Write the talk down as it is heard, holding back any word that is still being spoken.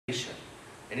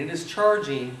and it is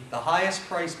charging the highest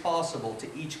price possible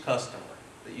to each customer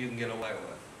that you can get away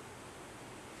with.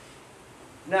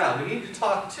 Now, we need to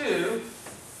talk too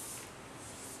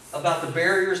about the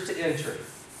barriers to entry.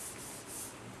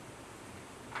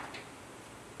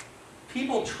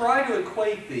 People try to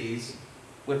equate these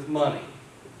with money,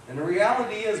 and the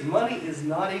reality is money is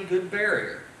not a good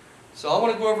barrier. So I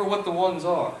want to go over what the ones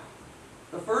are.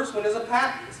 The first one is a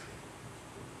patent.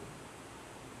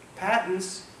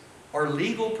 Patents are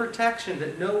legal protection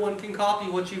that no one can copy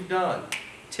what you've done,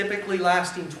 typically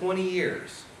lasting 20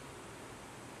 years.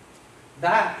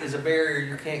 That is a barrier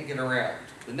you can't get around.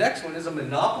 The next one is a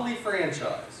monopoly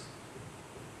franchise.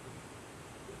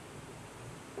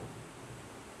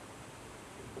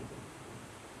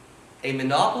 A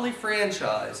monopoly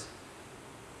franchise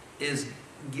is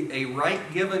a right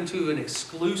given to an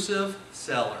exclusive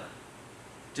seller.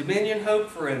 Dominion Hope,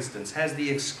 for instance, has the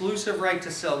exclusive right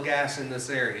to sell gas in this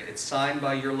area. It's signed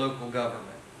by your local government.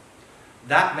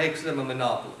 That makes them a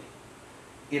monopoly.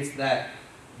 It's that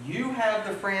you have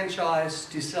the franchise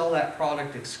to sell that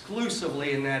product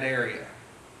exclusively in that area.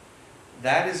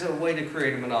 That is a way to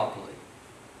create a monopoly.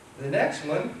 The next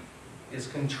one is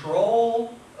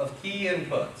control of key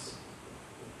inputs.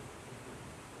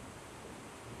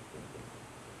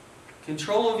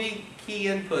 Control of key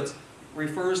inputs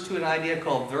refers to an idea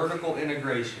called vertical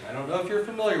integration. I don't know if you're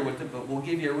familiar with it, but we'll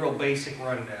give you a real basic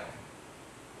rundown.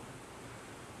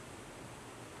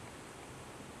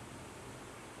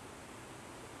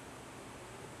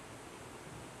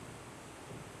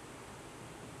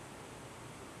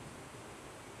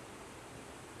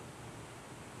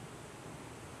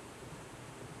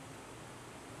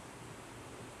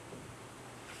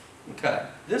 Okay,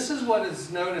 this is what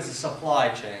is known as a supply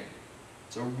chain.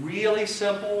 It's a really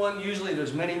simple one. Usually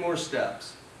there's many more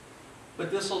steps,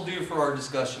 but this will do for our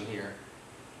discussion here.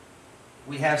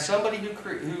 We have somebody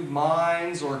who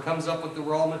mines or comes up with the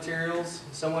raw materials.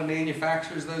 Someone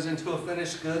manufactures those into a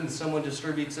finished good, and someone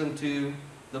distributes them to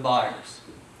the buyers.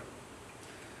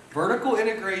 Vertical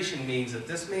integration means that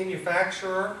this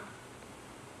manufacturer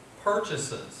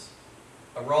purchases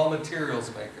a raw materials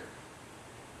maker,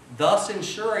 thus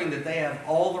ensuring that they have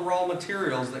all the raw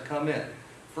materials that come in.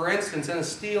 For instance, in a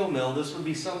steel mill, this would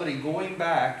be somebody going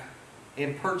back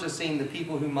and purchasing the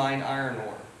people who mine iron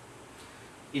ore.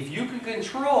 If you can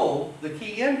control the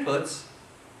key inputs,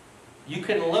 you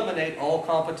can eliminate all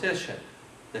competition.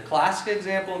 The classic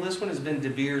example of this one has been De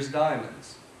Beers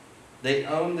Diamonds. They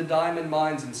own the diamond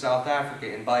mines in South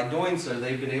Africa, and by doing so,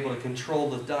 they've been able to control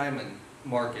the diamond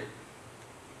market.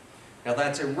 Now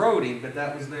that's eroding, but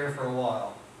that was there for a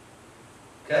while.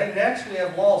 Okay, next we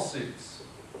have lawsuits.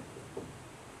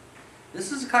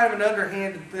 This is kind of an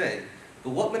underhanded thing,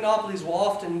 but what monopolies will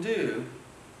often do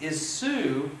is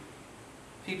sue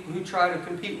people who try to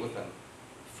compete with them.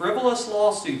 Frivolous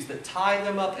lawsuits that tie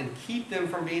them up and keep them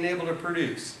from being able to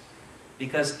produce.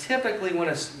 Because typically when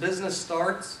a business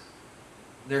starts,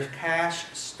 they're cash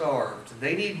starved.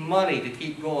 They need money to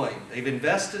keep going. They've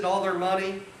invested all their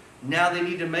money, now they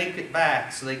need to make it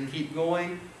back so they can keep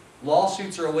going.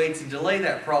 Lawsuits are a way to delay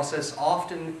that process,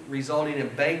 often resulting in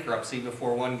bankruptcy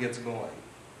before one gets going.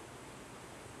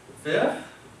 Fifth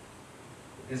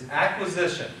is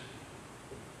acquisition.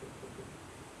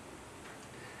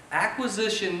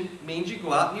 Acquisition means you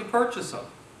go out and you purchase them.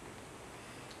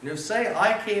 You know, say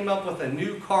I came up with a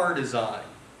new car design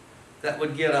that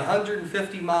would get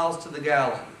 150 miles to the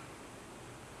gallon.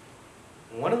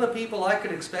 One of the people I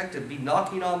could expect to be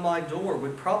knocking on my door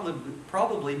would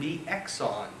probably be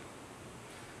Exxon.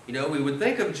 You know, we would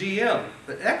think of GM,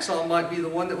 but Exxon might be the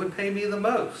one that would pay me the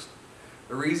most.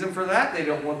 The reason for that, they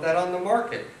don't want that on the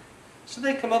market. So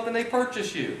they come up and they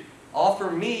purchase you. Offer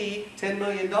me $10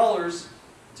 million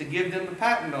to give them the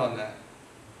patent on that.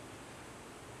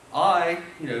 I,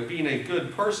 being a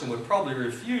good person, would probably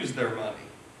refuse their money.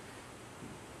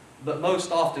 But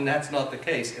most often that's not the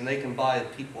case, and they can buy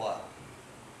people out.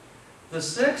 The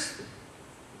sixth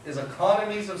is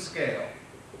economies of scale.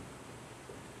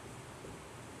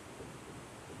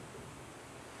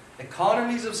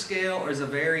 Economies of scale is a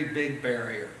very big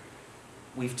barrier.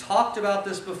 We've talked about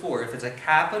this before. If it's a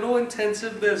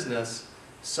capital-intensive business,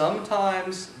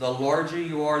 sometimes the larger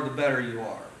you are, the better you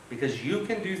are, because you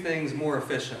can do things more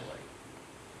efficiently.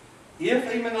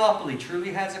 If a monopoly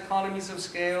truly has economies of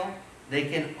scale, they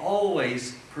can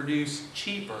always produce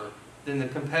cheaper than the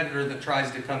competitor that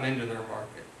tries to come into their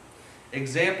market.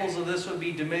 Examples of this would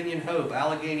be Dominion Hope,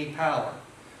 Allegheny Power,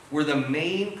 where the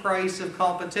main price of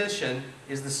competition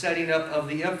is the setting up of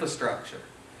the infrastructure.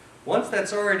 Once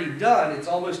that's already done, it's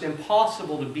almost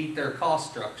impossible to beat their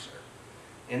cost structure.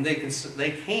 And they can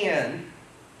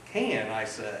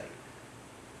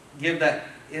give that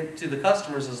to the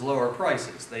customers as lower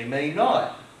prices. They may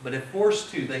not, but if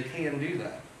forced to, they can do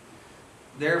that.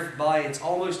 Thereby, it's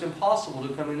almost impossible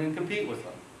to come in and compete with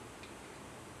them.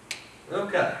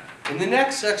 Okay, in the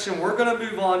next section, we're going to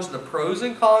move on to the pros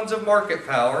and cons of market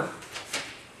power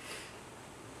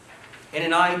and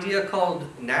an idea called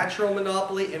natural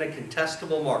monopoly in a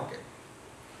contestable market.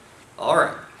 All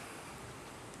right.